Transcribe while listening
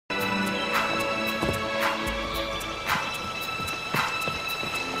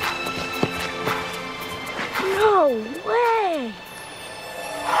No way!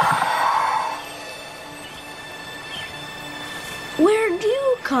 Where'd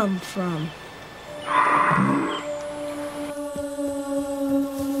you come from?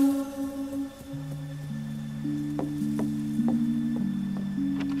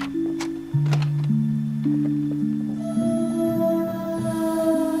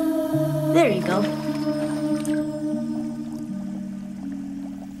 There you go.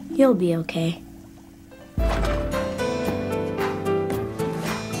 You'll be okay.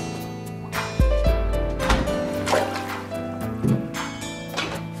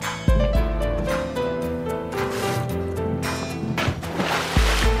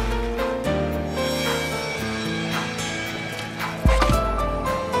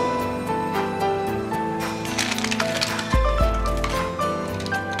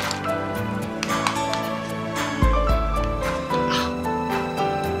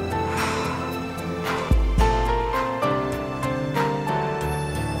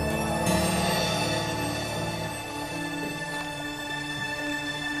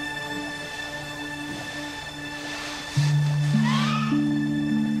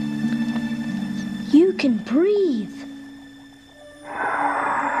 You can breathe.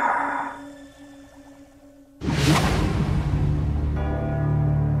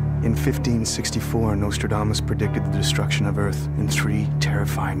 In 1564, Nostradamus predicted the destruction of Earth in 3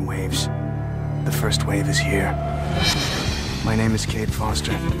 terrifying waves. The first wave is here. My name is Cade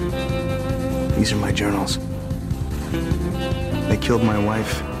Foster. These are my journals. They killed my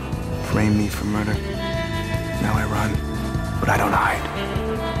wife, framed me for murder. Now I run, but I don't hide.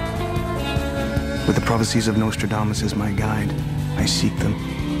 With the prophecies of Nostradamus as my guide, I seek them,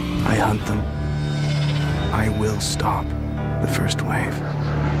 I hunt them. I will stop the first wave.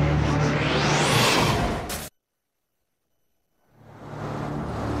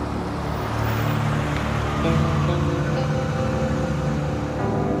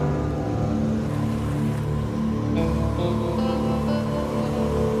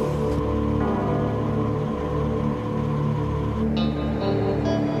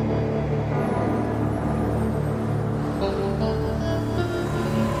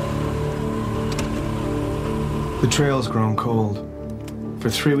 The trail's grown cold. For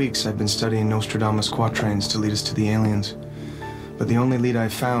 3 weeks, I've been studying Nostradamus quatrains to lead us to the aliens. But the only lead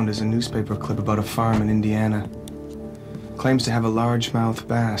I've found is a newspaper clip about a farm in Indiana. Claims to have a largemouth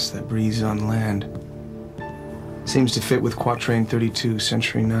bass that breathes on land. Seems to fit with quatrain 32,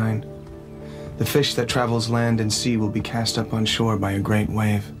 century 9. The fish that travels land and sea will be cast up on shore by a great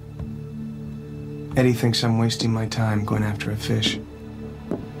wave. Eddie thinks I'm wasting my time going after a fish.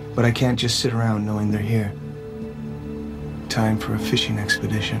 But I can't just sit around knowing they're here. Time for a fishing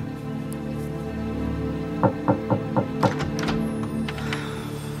expedition.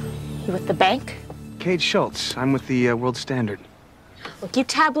 You with the bank? Cade Schultz. I'm with the World Standard. Look, you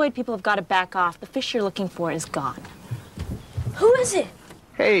tabloid people have got to back off. The fish you're looking for is gone. Who is it?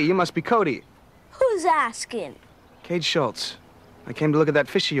 Hey, you must be Cody. Who's asking? Cade Schultz. I came to look at that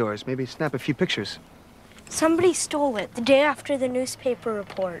fish of yours. Maybe snap a few pictures. Somebody stole it the day after the newspaper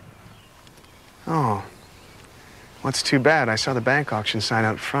report. Oh. Well, that's too bad. I saw the bank auction sign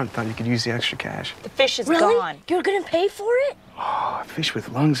out front. Thought you could use the extra cash. The fish is Really? gone. You're gonna pay for it? Oh, a fish with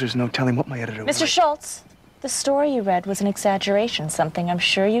lungs. There's no telling what my editor would Mr. like. Schultz, the story you read was an exaggeration, something I'm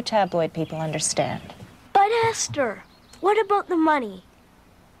sure you tabloid people understand. But Esther, what about the money?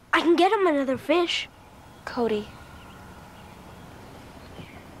 I can get him another fish. Cody.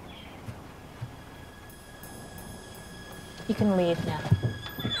 You can leave now.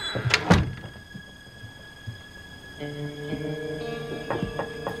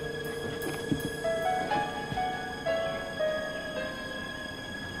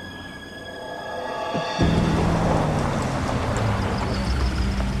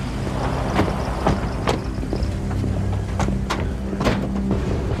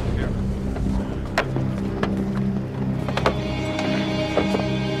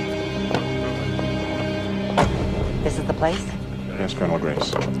 This is the place? Yes, Colonel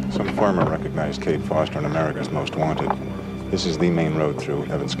Grace. Some farmer recognized Cade Foster in America's Most Wanted. This is the main road through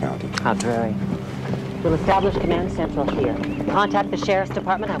Evans County. How dreary. We'll establish command central here. Contact the sheriff's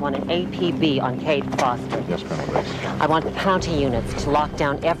department. I want an APB on Cade Foster. Yes, Colonel Grace. I want county units to lock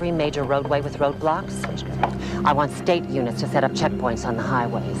down every major roadway with roadblocks. Yes, Colonel. I want state units to set up checkpoints on the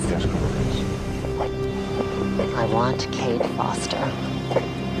highways. Yes, Colonel Grace. I want Cade Foster.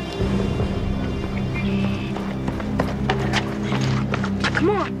 Come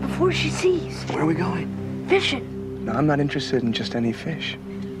on, before she sees. Where are we going? Fishing. No, I'm not interested in just any fish.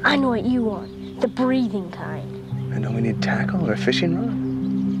 I know what you want. The breathing kind. And don't we need tackle or a fishing rod?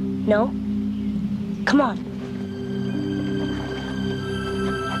 No? Come on.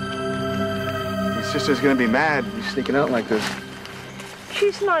 Sister's gonna be mad. You sneaking out like this.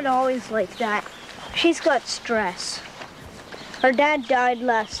 She's not always like that. She's got stress. Her dad died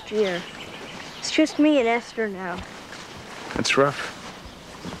last year. It's just me and Esther now. That's rough.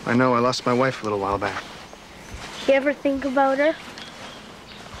 I know, I lost my wife a little while back. You ever think about her?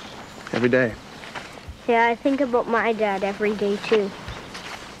 Every day. Yeah, I think about my dad every day, too.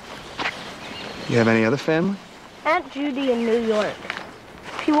 You have any other family? Aunt Judy in New York.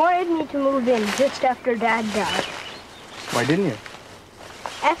 She wanted me to move in just after Dad died. Why didn't you?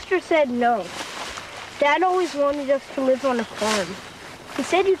 Esther said no. Dad always wanted us to live on a farm. He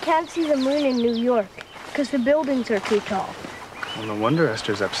said you can't see the moon in New York because the buildings are too tall. Well, no wonder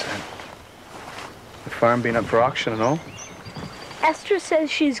Esther's upset. The farm being up for auction and all. Esther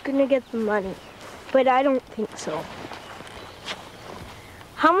says she's gonna get the money, but I don't think so.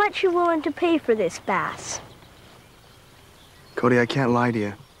 How much you willing to pay for this bass? Cody, I can't lie to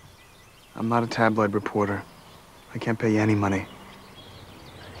you. I'm not a tabloid reporter. I can't pay you any money.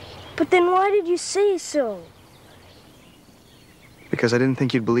 But then why did you say so? Because I didn't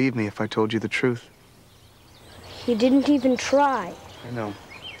think you'd believe me if I told you the truth. You didn't even try. I know.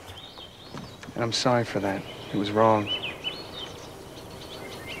 And I'm sorry for that. It was wrong.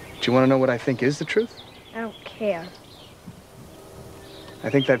 Do you want to know what I think is the truth? I don't care. I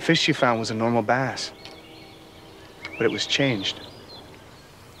think that fish you found was a normal bass. But it was changed.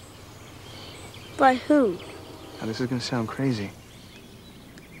 By who? Now, this is going to sound crazy.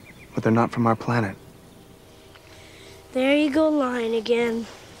 But they're not from our planet. There you go lying again.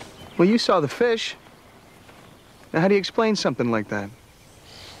 Well, you saw the fish. Now, how do you explain something like that?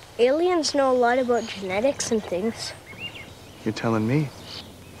 Aliens know a lot about genetics and things. You're telling me.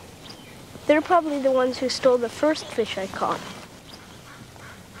 They're probably the ones who stole the first fish I caught.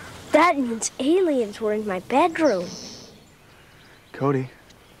 That means aliens were in my bedroom. Cody,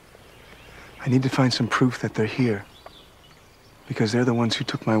 I need to find some proof that they're here. Because they're the ones who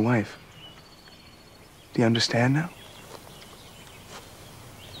took my wife. Do you understand now?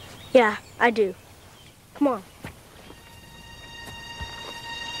 Yeah, I do. Come on.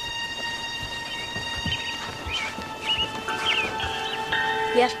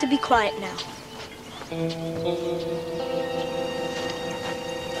 You have to be quiet now.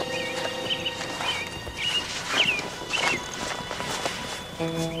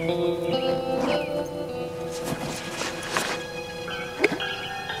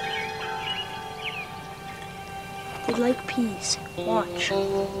 They like peas. Watch.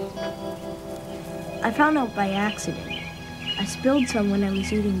 I found out by accident. I spilled some when I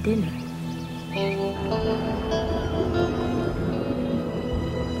was eating dinner.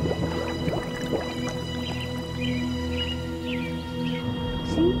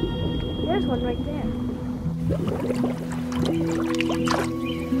 See? There's one right there.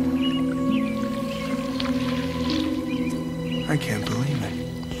 I can't believe it.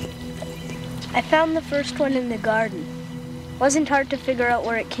 I found the first one in the garden. Wasn't hard to figure out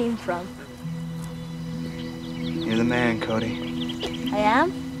where it came from. You're the man, Cody. I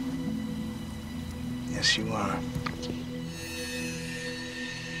am? Yes, you are.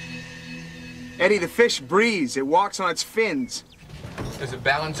 Eddie, the fish breathes. It walks on its fins. Does it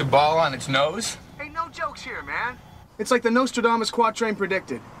balance a ball on its nose? Hey, no jokes here, man. It's like the Nostradamus quatrain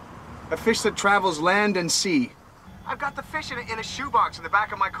predicted. A fish that travels land and sea. I've got the fish in a shoebox in the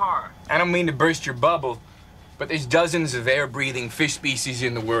back of my car. I don't mean to burst your bubble, but there's dozens of air-breathing fish species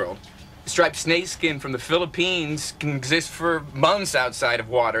in the world. Striped snakeskin from the Philippines can exist for months outside of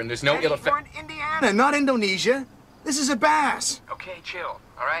water, and there's no ill effect. We're in Indiana, not Indonesia. This is a bass. Okay, chill.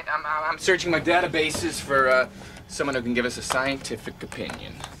 All right, I'm searching my databases for someone who can give us a scientific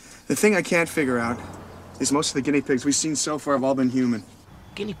opinion. The thing I can't figure out is most of the guinea pigs we've seen so far have all been human.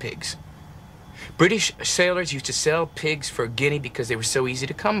 Guinea pigs. British sailors used to sell pigs for a guinea because they were so easy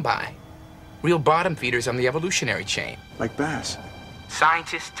to come by. Real bottom feeders on the evolutionary chain. Like bass.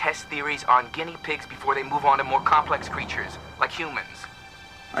 Scientists test theories on guinea pigs before they move on to more complex creatures, like humans.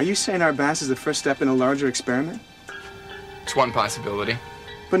 Are you saying our bass is the first step in a larger experiment? It's one possibility.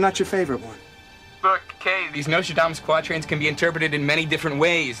 But not your favorite one. Look, Kay, these Nostradamus quatrains can be interpreted in many different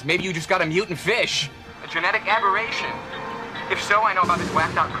ways. Maybe you just got a mutant fish. A genetic aberration. If so, I know about this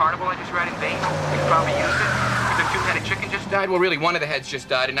whacked-out carnival I just read in vain. You could probably use it. If the two-headed chicken just died, well, really, one of the heads just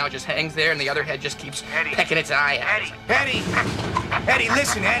died, and now it just hangs there, and the other head just keeps pecking its eye out. Eddie! Eddie,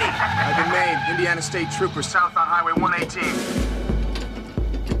 listen, Eddie! I've been made. Indiana State Trooper, south on Highway 118.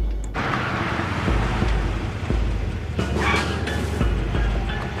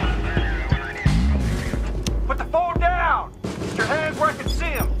 Put the phone down! Put your hands where I can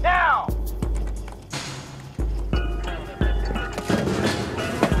see them. Now!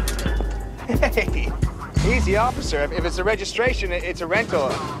 Hey! Officer, if it's a registration, it's a rental.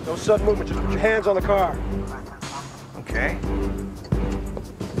 No sudden movement. Just put your hands on the car. Okay.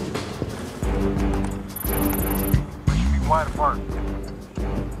 We should be wide apart.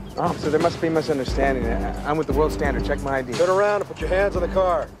 Officer, there must be a misunderstanding. I'm with the World Standard. Check my ID. Turn around and put your hands on the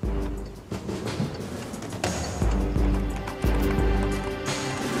car.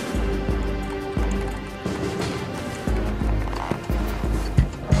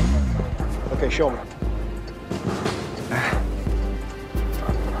 Okay, show me.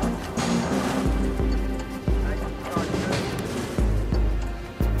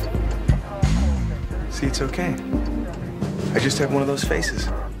 See, it's okay. I just have one of those faces.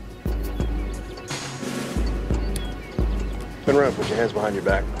 Turn around, put your hands behind your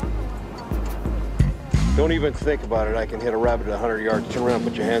back. Don't even think about it. I can hit a rabbit at 100 yards. Turn around,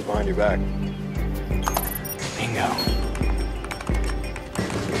 put your hands behind your back. Bingo.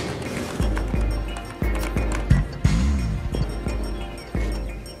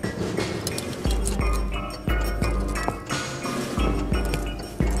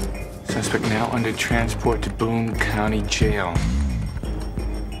 Suspect now under transport to Boone County Jail.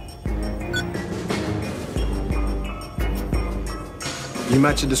 You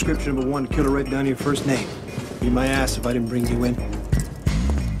match the description of a wanted killer right down to your first name. Be my ass if I didn't bring you in.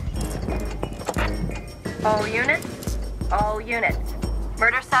 All units. All units.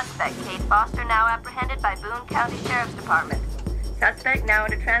 Murder suspect, Kate Foster, now apprehended by Boone County Sheriff's Department. Suspect now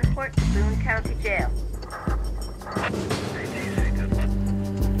under transport to Boone County Jail.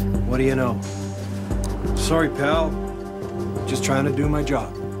 What do you know? Sorry, pal. Just trying to do my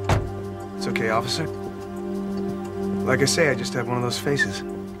job. It's okay, officer. Like I say, I just have one of those faces.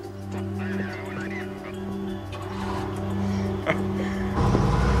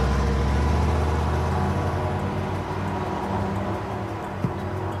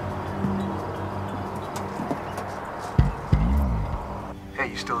 Hey,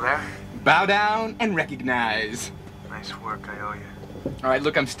 you still there? Bow down and recognize. Nice work, I owe you. All right,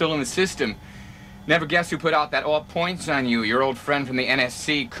 look, I'm still in the system. Never guess who put out that all points on you. Your old friend from the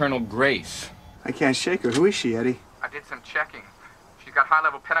NSC, Colonel Grace. I can't shake her. Who is she, Eddie? I did some checking. She's got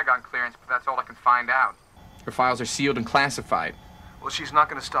high-level Pentagon clearance, but that's all I can find out. Her files are sealed and classified. Well, she's not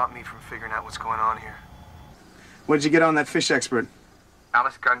going to stop me from figuring out what's going on here. What did you get on that fish expert?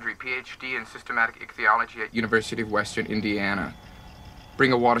 Alice Gundry, PhD in systematic ichthyology at University of Western Indiana.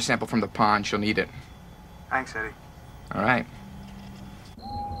 Bring a water sample from the pond. She'll need it. Thanks, Eddie. All right.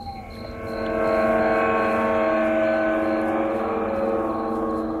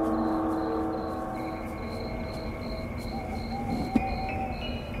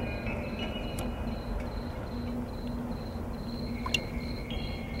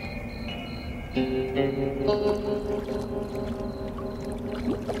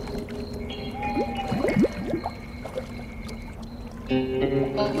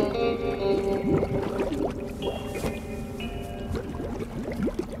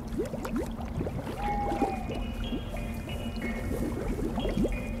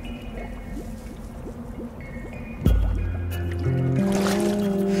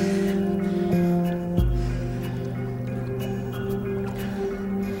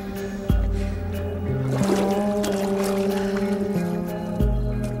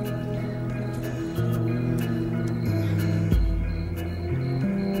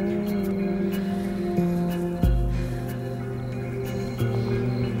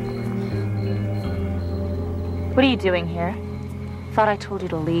 What are you doing here? Thought I told you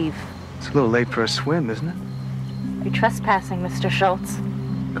to leave. It's a little late for a swim, isn't it? You're trespassing, Mr. Schultz.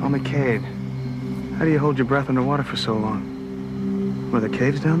 Call me Cade. How do you hold your breath underwater for so long? Were there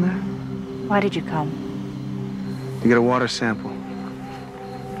caves down there? Why did you come? To get a water sample.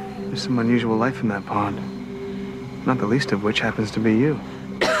 There's some unusual life in that pond. Not the least of which happens to be you.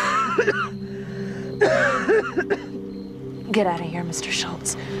 Get out of here, Mr.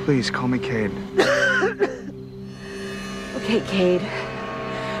 Schultz. Please, call me Cade. Okay, Cade.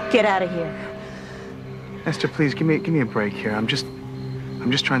 Get out of here. Esther, please, give me a break here. I'm just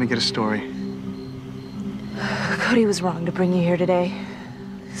trying to get a story. Cody was wrong to bring you here today.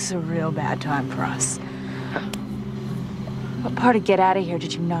 This is a real bad time for us. What part of get out of here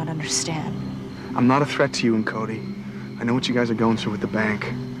did you not understand? I'm not a threat to you and Cody. I know what you guys are going through with the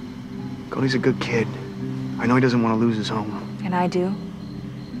bank. Cody's a good kid. I know he doesn't want to lose his home. And I do.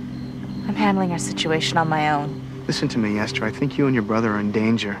 I'm handling our situation on my own. Listen to me, Esther. I think you and your brother are in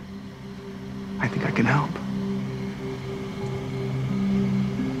danger. I think I can help.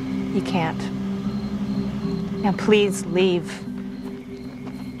 You can't. Now please leave.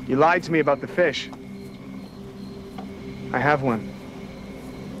 You lied to me about the fish. I have one.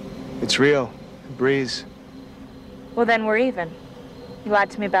 It's real. It breathes. Well, then we're even. You lied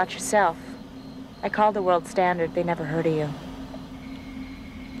to me about yourself. I called the world standard. They never heard of you.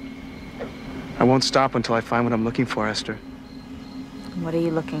 I won't stop until I find what I'm looking for, Esther. What are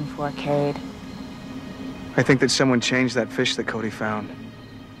you looking for, Cade? I think that someone changed that fish that Cody found.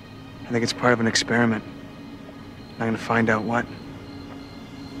 I think it's part of an experiment. I'm gonna find out what.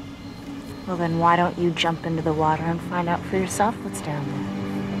 Well, then why don't you jump into the water and find out for yourself what's down there?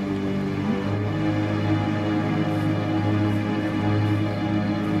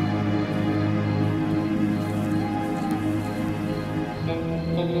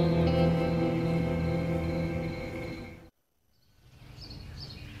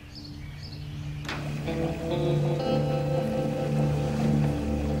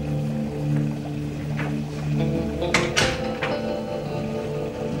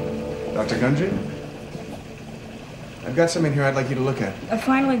 Dr. Gundry? I've got something here I'd like you to look at. The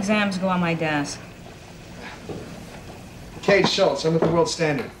final exams go on my desk. Cade Schultz, I'm with the World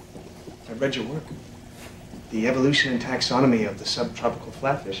Standard. I read your work. The evolution and taxonomy of the subtropical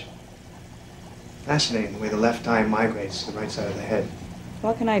flatfish. Fascinating the way the left eye migrates to the right side of the head.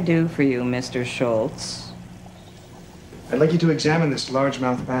 What can I do for you, Mr. Schultz? I'd like you to examine this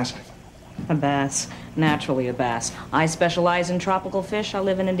largemouth bass. A bass. Naturally a bass. I specialize in tropical fish. I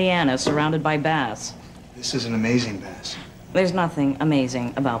live in Indiana, surrounded by bass. This is an amazing bass. There's nothing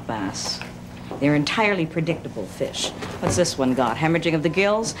amazing about bass. They're entirely predictable fish. What's this one got? Hemorrhaging of the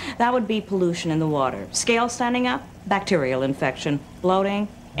gills? That would be pollution in the water. Scale standing up? Bacterial infection. Bloating?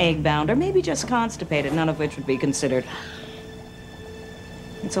 Egg-bound, or maybe just constipated, none of which would be considered.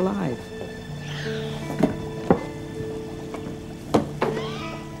 It's alive.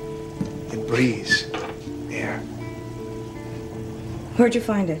 It breathes. Air. Where'd you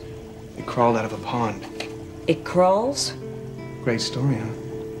find it? It crawled out of a pond. It crawls? Great story, huh?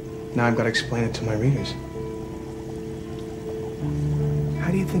 Now I've got to explain it to my readers.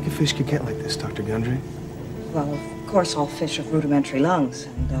 How do you think a fish could get like this, Dr. Gundry? Well, of course, all fish have rudimentary lungs,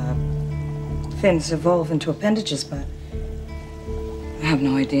 and fins evolve into appendages, but I have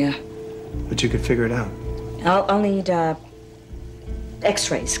no idea. But you could figure it out. I'll need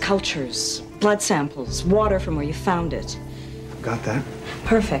x-rays, cultures, blood samples, water from where you found it. Got that?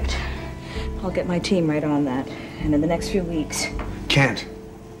 Perfect. I'll get my team right on that, and in the next few weeks. Can't.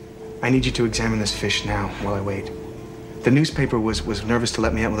 I need you to examine this fish now while I wait. The newspaper was nervous to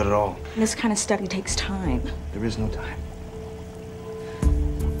let me out with it at all. This kind of study takes time. There is no time.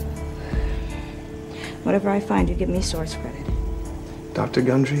 Whatever I find, you give me source credit. Dr.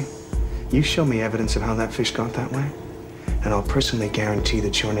 Gundry, you show me evidence of how that fish got that way, and I'll personally guarantee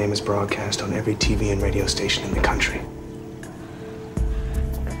that your name is broadcast on every TV and radio station in the country.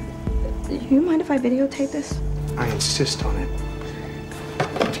 Do you mind if I videotape this? I insist on it.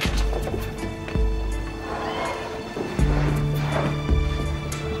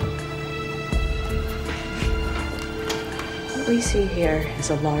 What we see here is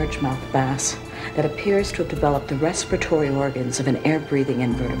a largemouth bass that appears to have developed the respiratory organs of an air-breathing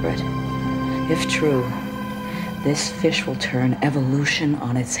invertebrate. If true, this fish will turn evolution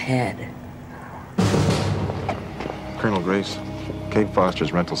on its head. Colonel Grace, Cade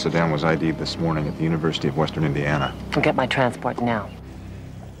Foster's rental sedan was ID'd this morning at the University of Western Indiana. I'll get my transport now.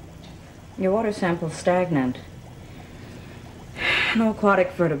 Your water sample's stagnant. No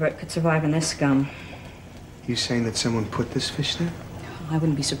aquatic vertebrate could survive in this scum. You saying that someone put this fish there? I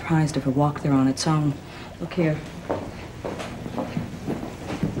wouldn't be surprised if it walked there on its own. Look here.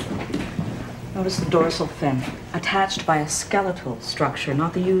 Notice the dorsal fin, attached by a skeletal structure,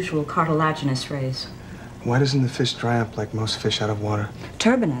 not the usual cartilaginous rays. Why doesn't the fish dry up like most fish out of water?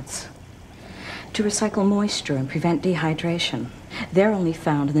 Turbinates. To recycle moisture and prevent dehydration. They're only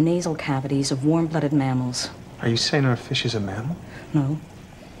found in the nasal cavities of warm-blooded mammals. Are you saying our fish is a mammal? No,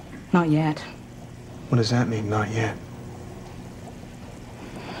 not yet. What does that mean, not yet?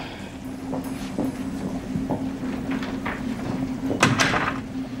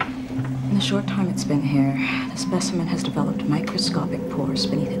 In the short time it's been here, the specimen has developed microscopic pores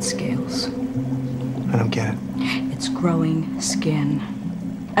beneath its scales. I don't get it. It's growing skin.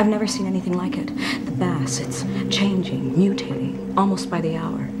 I've never seen anything like it. The bass, it's changing, mutating, almost by the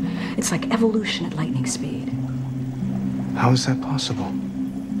hour. It's like evolution at lightning speed. How is that possible?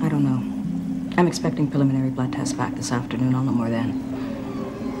 I don't know. I'm expecting preliminary blood tests back this afternoon. I'll know more then.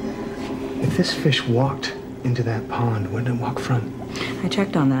 If this fish walked into that pond, where did it walk from? I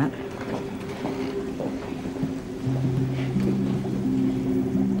checked on that.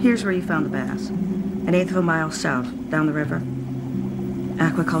 Here's where you found the bass. 1/8 of a mile south, down the river.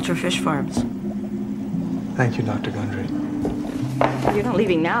 Aquaculture fish farms. Thank you, Dr. Gundry. You're not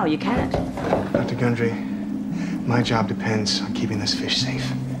leaving now. You can't. Dr. Gundry, My job depends on keeping this fish safe.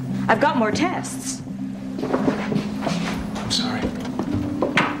 I've got more tests. I'm sorry.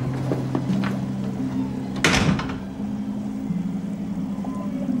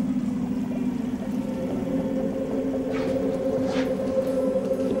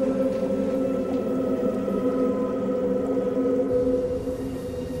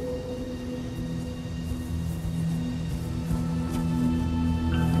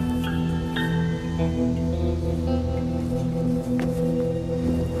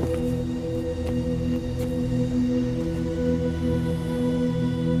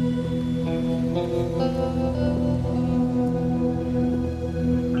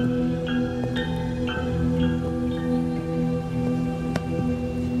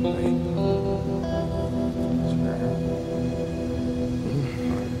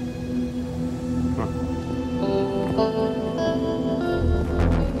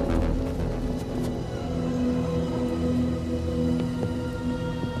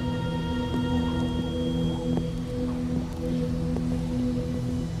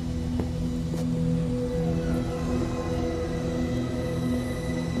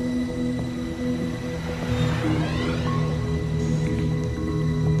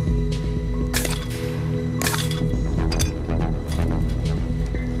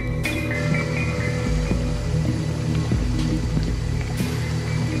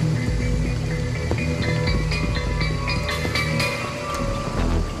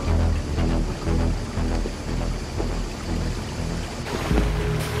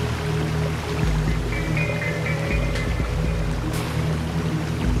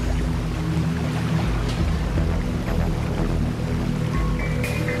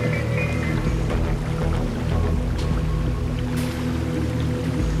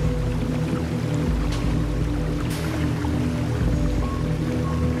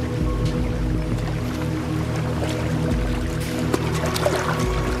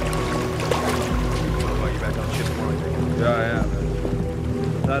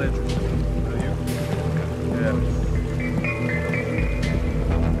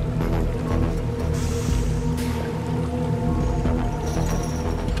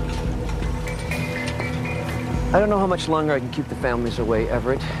 I don't know how much longer I can keep the families away,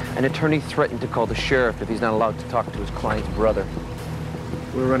 Everett. An attorney threatened to call the sheriff if he's not allowed to talk to his client's brother.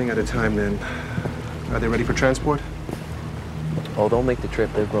 We're running out of time, then. Are they ready for transport? Oh, they'll make the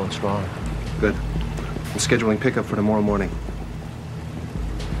trip. They've grown strong. Good. I'm scheduling pickup for tomorrow morning.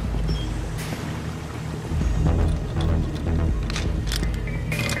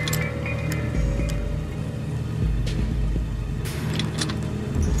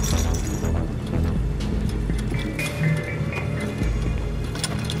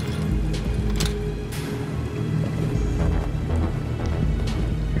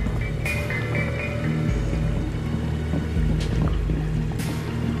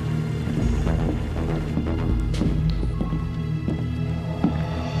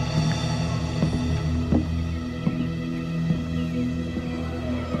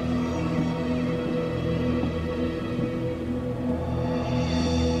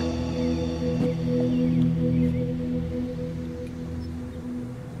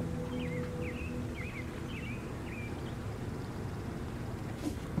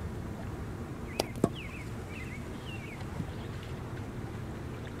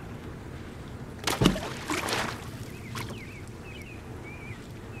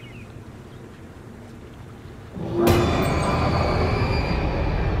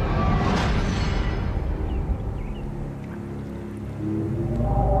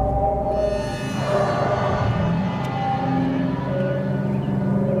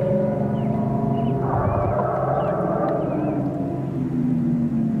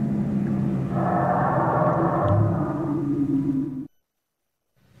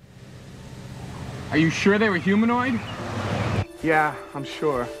 Are you sure they were humanoid? Yeah, I'm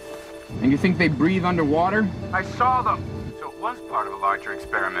sure. And you think they breathe underwater? I saw them, so it was part of a larger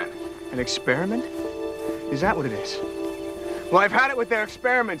experiment. An experiment? Is that what it is? Well, I've had it with their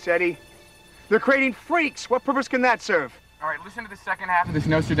experiments, Eddie. They're creating freaks. What purpose can that serve? All right, listen to the second half of this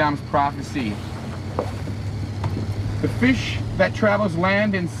Nostradamus prophecy. The fish that travels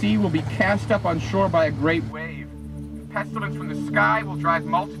land and sea will be cast up on shore by a great wave. Pestilence from the sky will drive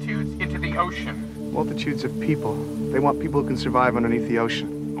multitudes into the ocean. Multitudes of people. They want people who can survive underneath the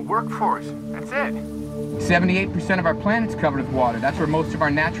ocean. A workforce, that's it. 78% of our planet's covered with water. That's where most of our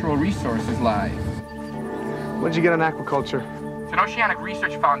natural resources lie. When'd you get on aquaculture? It's an oceanic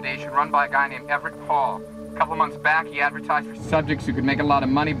research foundation run by a guy named Everett Hall. A couple of months back, he advertised for subjects who could make a lot of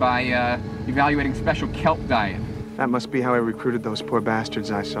money by evaluating special kelp diet. That must be how I recruited those poor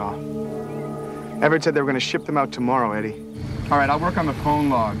bastards I saw. Everett said they were going to ship them out tomorrow, Eddie. All right, I'll work on the phone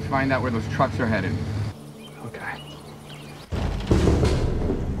logs, find out where those trucks are headed. Okay.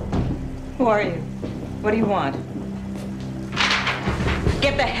 Who are you? What do you want?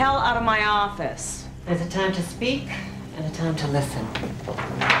 Get the hell out of my office. There's a time to speak and a time to listen.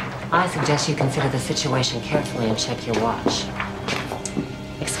 I suggest you consider the situation carefully and check your watch.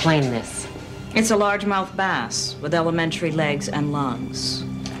 Explain this. It's a largemouth bass with elementary legs and lungs.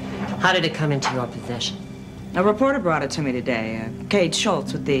 How did it come into your possession? A reporter brought it to me today. Cade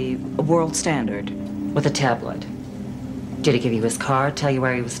Schultz with the World Standard. With a tabloid. Did he give you his card, tell you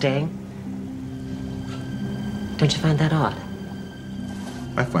where he was staying? Don't you find that odd?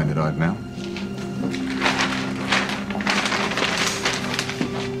 I find it odd now.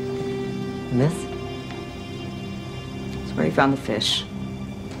 And this? It's where he found the fish.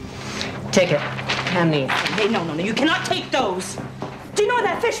 Take it. Hand these. Hey, no, you cannot take those. Do you know what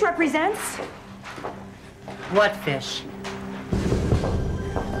that fish represents? What fish?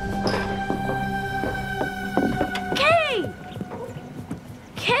 Cade!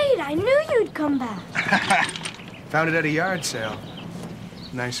 Cade, I knew you'd come back. Found it at a yard sale.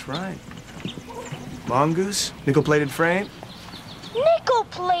 Nice ride. Mongoose, nickel-plated frame.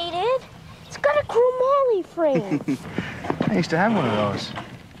 Nickel-plated? It's got a chromoly frame. I used to have one of those.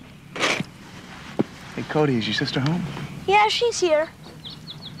 Hey, Cody, is your sister home? Yeah, she's here.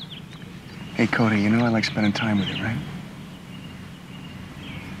 Hey, Cody, you know I like spending time with you, right?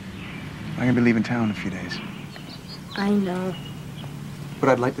 I'm gonna be leaving town in a few days. I know. But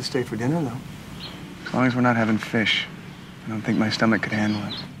I'd like to stay for dinner, though. As long as we're not having fish. I don't think my stomach could handle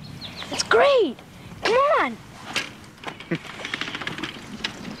it. It's great. Come on.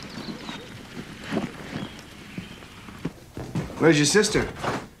 Where's your sister?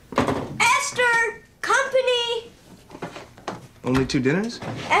 Esther! Company! Only 2 dinners?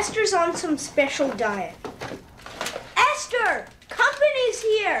 Esther's on some special diet. Esther! Company's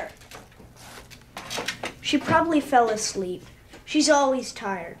here! She probably fell asleep. She's always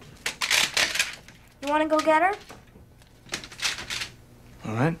tired. You want to go get her?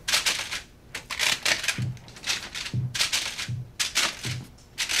 All right.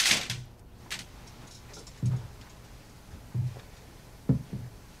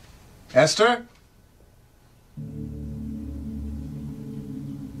 Esther?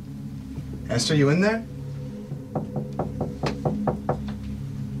 Esther, you in there?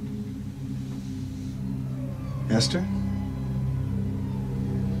 Esther?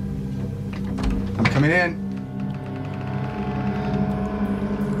 I'm coming in.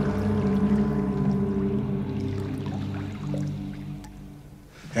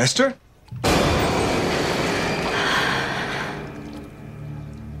 Esther?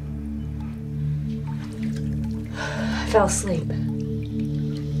 I fell asleep.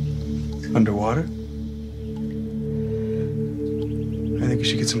 Underwater? I think you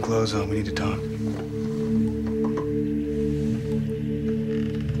should get some clothes on. We need to talk.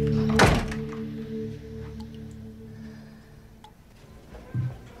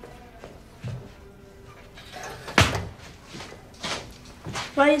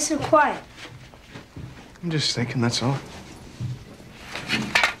 Why are you so quiet? I'm just thinking, that's all.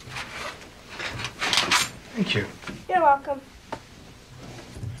 Thank you. You're welcome.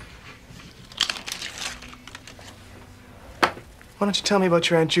 Why don't you tell me about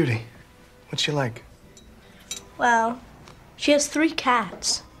your Aunt Judy? What's she like? Well, she has 3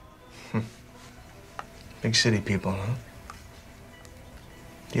 cats. Big city people, huh?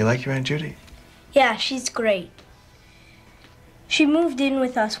 Do you like your Aunt Judy? Yeah, she's great. She moved in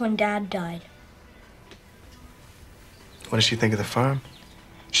with us when Dad died. What does she think of the farm?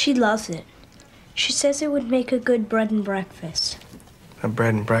 She loves it. She says it would make a good bread and breakfast. A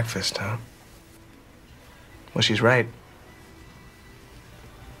bread and breakfast, huh? Well, she's right.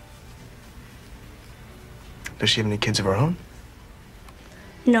 Does she have any kids of her own?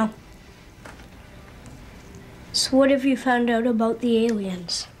 No. So what have you found out about the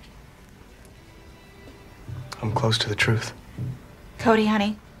aliens? I'm close to the truth. Cody,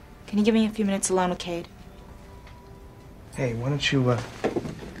 honey, can you give me a few minutes alone with Cade? Hey, why don't you,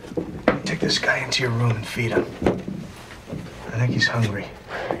 take this guy into your room and feed him? I think he's hungry.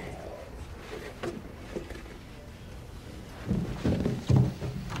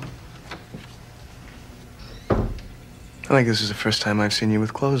 I think this is the first time I've seen you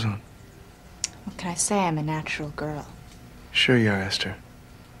with clothes on. What can I say? I'm a natural girl. Sure you are, Esther.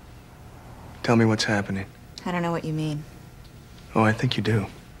 Tell me what's happening. I don't know what you mean. Oh, I think you do.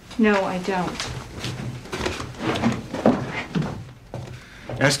 No, I don't.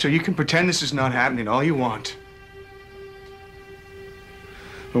 Esther, you can pretend this is not happening all you want.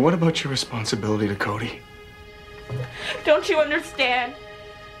 But what about your responsibility to Cody? Don't you understand?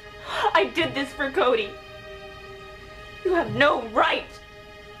 I did this for Cody. You have no right.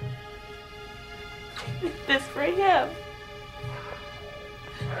 I did this for him.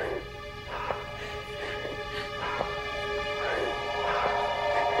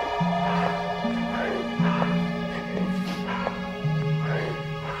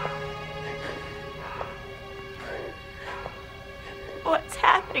 What's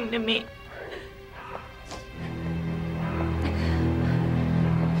happening to me?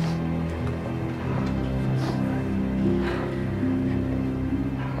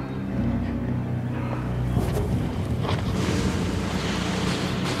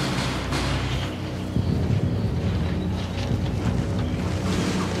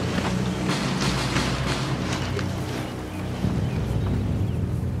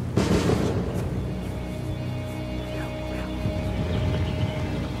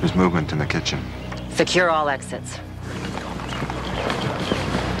 There's movement in the kitchen. Secure all exits.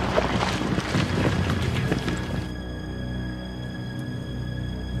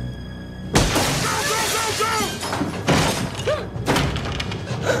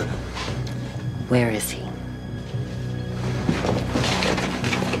 Where is he?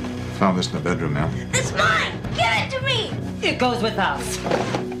 Found this in the bedroom, ma'am. It's mine! Give it to me! It goes with us.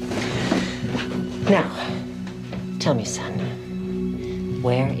 Now, tell me, son,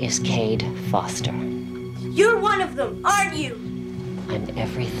 where is Cade Foster? You're one of them, aren't you? I'm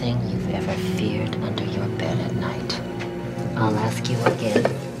everything you've ever feared under your bed at night. I'll ask you again.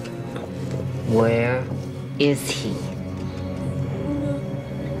 Where is he?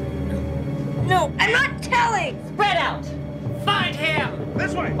 No, I'm not telling! Spread out! Find him!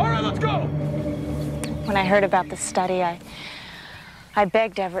 This way! All right, let's go! When I heard about the study, I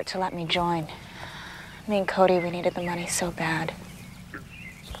begged Everett to let me join. Me and Cody, we needed the money so bad.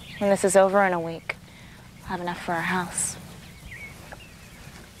 When this is over in a week, I'll have enough for our house.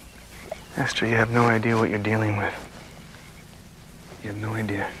 Esther, you have no idea what you're dealing with. You have no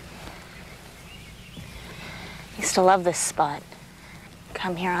idea. I used to love this spot.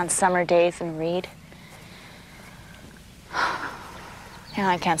 Come here on summer days and read. Now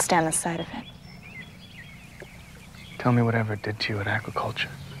I can't stand the sight of it. Tell me whatever it did to you at aquaculture.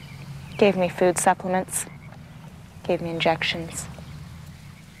 Gave me food supplements. Gave me injections.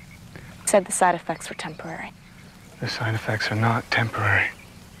 Said the side effects were temporary. The side effects are not temporary.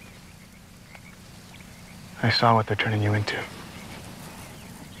 I saw what they're turning you into.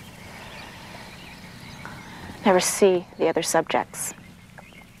 Never see the other subjects.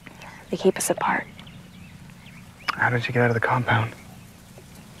 They keep us apart. How did you get out of the compound?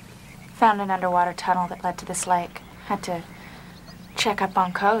 Found an underwater tunnel that led to this lake. Had to check up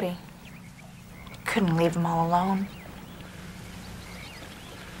on Cody. Couldn't leave him all alone.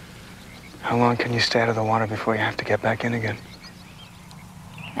 How long can you stay out of the water before you have to get back in again?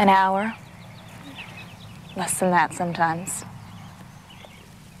 An hour. Less than that sometimes.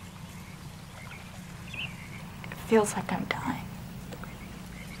 It feels like I'm dying.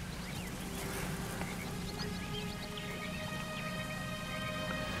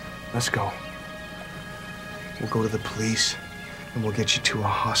 Let's go. We'll go to the police, and we'll get you to a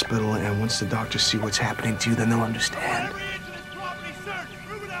hospital, and once the doctors see what's happening to you, then they'll understand.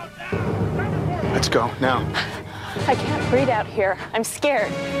 Let's go, now. I can't breathe out here. I'm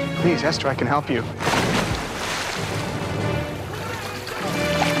scared. Please, Esther, I can help you.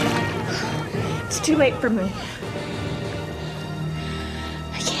 It's too late for me.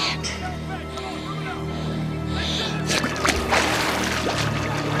 I can't.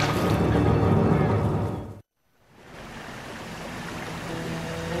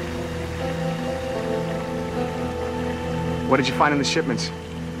 What did you find in the shipments?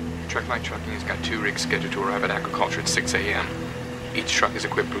 Truckline Trucking has got 2 rigs scheduled to arrive at aquaculture at 6 a.m. Each truck is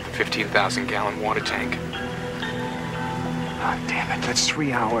equipped with a 15,000-gallon water tank. Ah, damn it, that's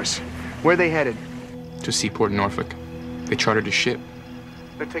 3 hours. Where are they headed? To Seaport, Norfolk. They chartered a ship.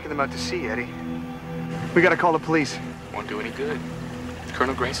 They're taking them out to sea, Eddie. We gotta call the police. Won't do any good.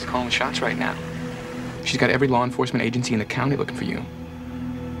 Colonel Grace is calling the shots right now. She's got every law enforcement agency in the county looking for you.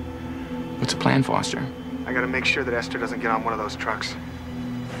 What's the plan, Foster? I gotta make sure that Esther doesn't get on one of those trucks.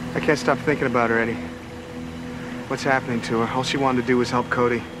 I can't stop thinking about her, Eddie. What's happening to her? All she wanted to do was help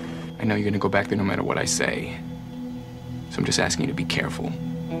Cody. I know you're gonna go back there no matter what I say. So I'm just asking you to be careful.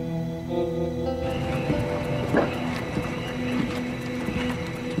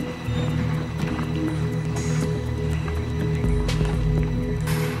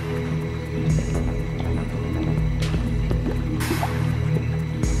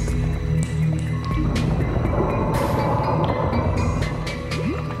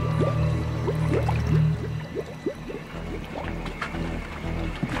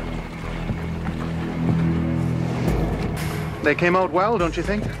 They came out well, don't you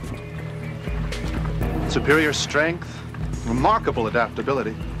think? Superior strength, remarkable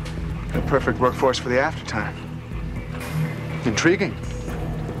adaptability. The perfect workforce for the aftertime. Intriguing.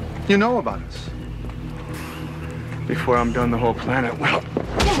 You know about us. Before I'm done, the whole planet will.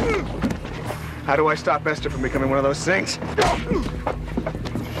 How do I stop Esther from becoming one of those things?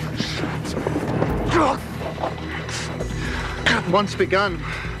 Once begun,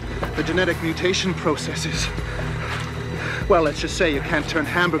 the genetic mutation processes. Well, let's just say you can't turn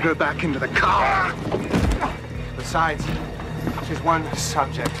Hamburger back into the car. Besides, she's one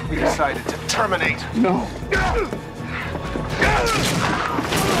subject we decided to terminate. No.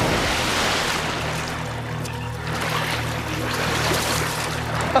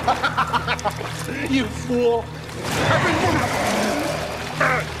 You fool!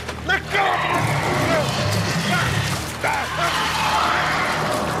 Let go!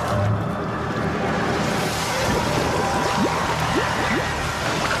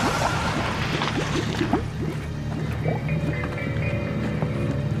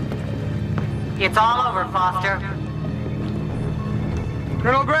 It's all over, Foster.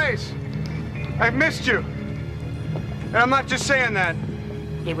 Colonel Grace, I've missed you. And I'm not just saying that.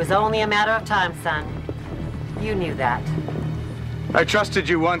 It was only a matter of time, son. You knew that. I trusted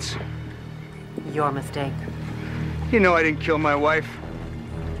you once. Your mistake. You know I didn't kill my wife.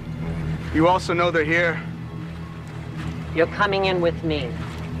 You also know they're here. You're coming in with me.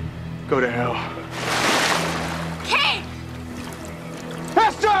 Go to hell. Kate!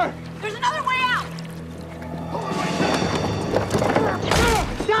 Esther! There's another way out!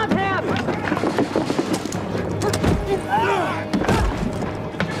 Stop him!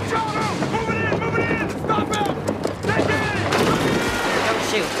 Move it in! Stop him! Take it! Don't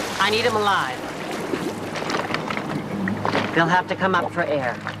shoot. I need him alive. They'll have to come up for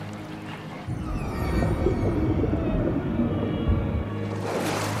air.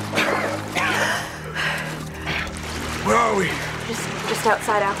 Where are we? Just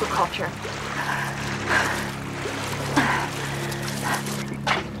outside aquaculture.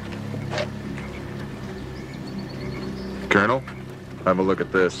 Colonel, have a look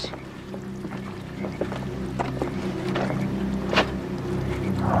at this.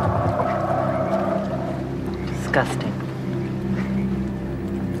 Disgusting.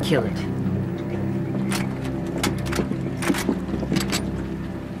 Kill it.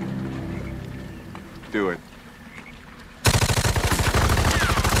 Do it.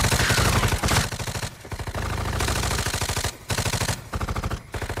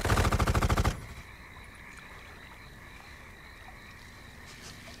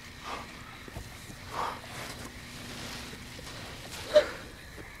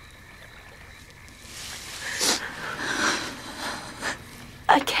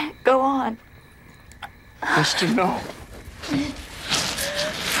 I can't go on. Esther, no.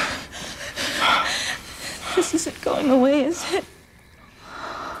 This isn't going away, is it?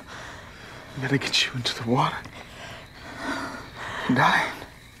 I'm gonna get you into the water. Die.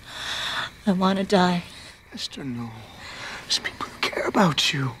 I want to die. Esther, no. There's people who care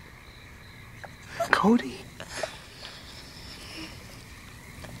about you. Cody.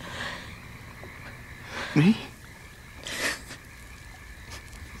 Me?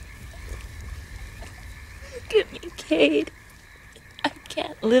 Look at me, Cade. I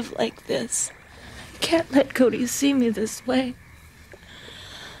can't live like this. I can't let Cody see me this way.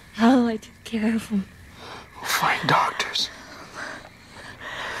 How'll I take care of him? We'll find doctors.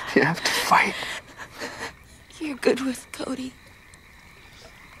 You have to fight. You're good with Cody.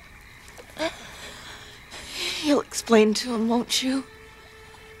 You'll explain to him, won't you?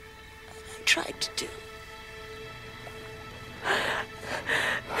 I tried to do.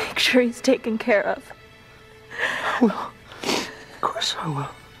 Make sure he's taken care of. I will. Of course I will.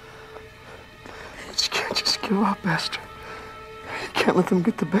 But you can't just give up, Esther. You can't let them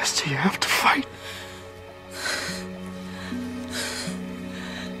get the best of you. You have to fight.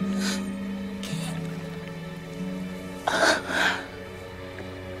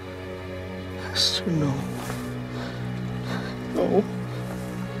 Esther, no. No.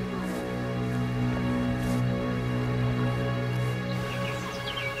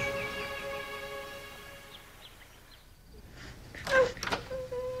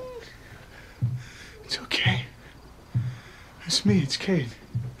 It's okay. It's me, it's Cade.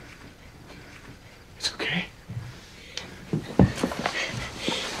 It's okay.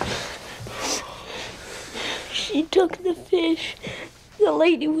 She took the fish. The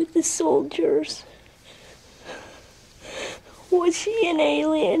lady with the soldiers. Was she an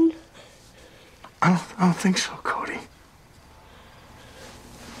alien? I don't think so, Cody.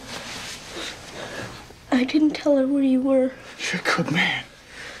 I I didn't tell her where you were. You're a good man.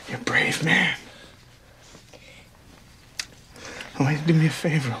 You're a brave man. I want you to do me a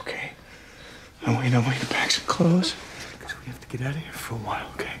favor, okay? I want you to pack some clothes, because we have to get out of here for a while,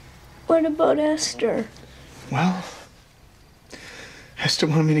 okay? What about Esther? Well, Esther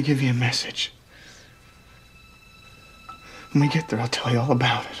wanted me to give you a message. When we get there, I'll tell you all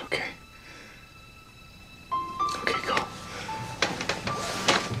about it, okay? Okay, go.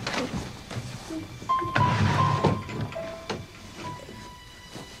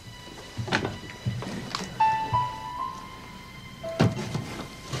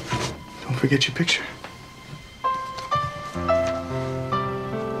 Don't forget your picture.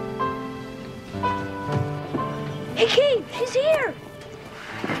 Hey, Kate, she's here.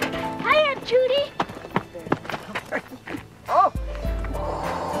 Hi, Aunt Judy. Oh!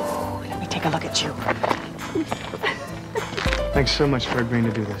 Let me take a look at you. Thanks so much for agreeing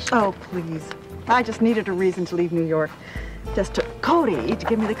to do this. Oh, please. I just needed a reason to leave New York. Just took Cody to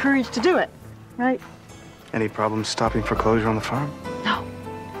give me the courage to do it, right? Any problems stopping foreclosure on the farm? No.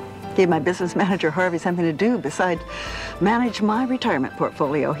 Gave my business manager, Harvey, something to do besides manage my retirement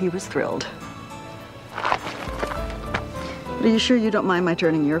portfolio. He was thrilled. But are you sure you don't mind my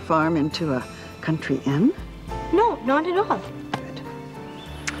turning your farm into a country inn? No, not at all.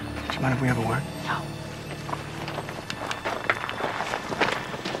 Do you mind if we have a word? No.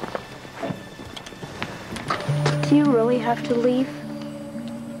 Do you really have to leave?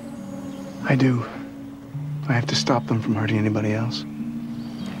 I do. I have to stop them from hurting anybody else.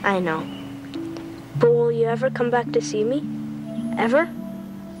 I know. But will you ever come back to see me? Ever?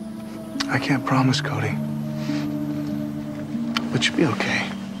 I can't promise, Cody. But you'll be okay.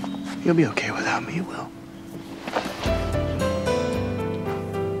 You'll be okay without me, you will.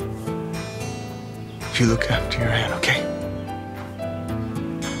 You look after your aunt, okay?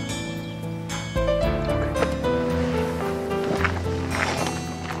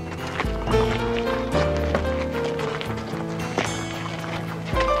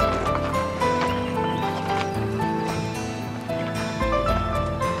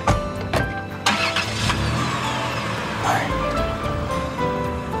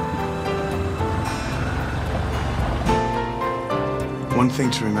 One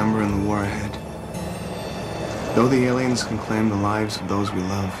thing to remember in the war ahead. Though the aliens can claim the lives of those we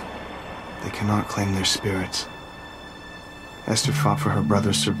love, they cannot claim their spirits. Esther fought for her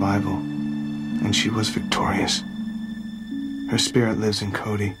brother's survival, and she was victorious. Her spirit lives in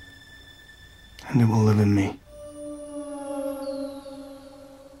Cody, and it will live in me.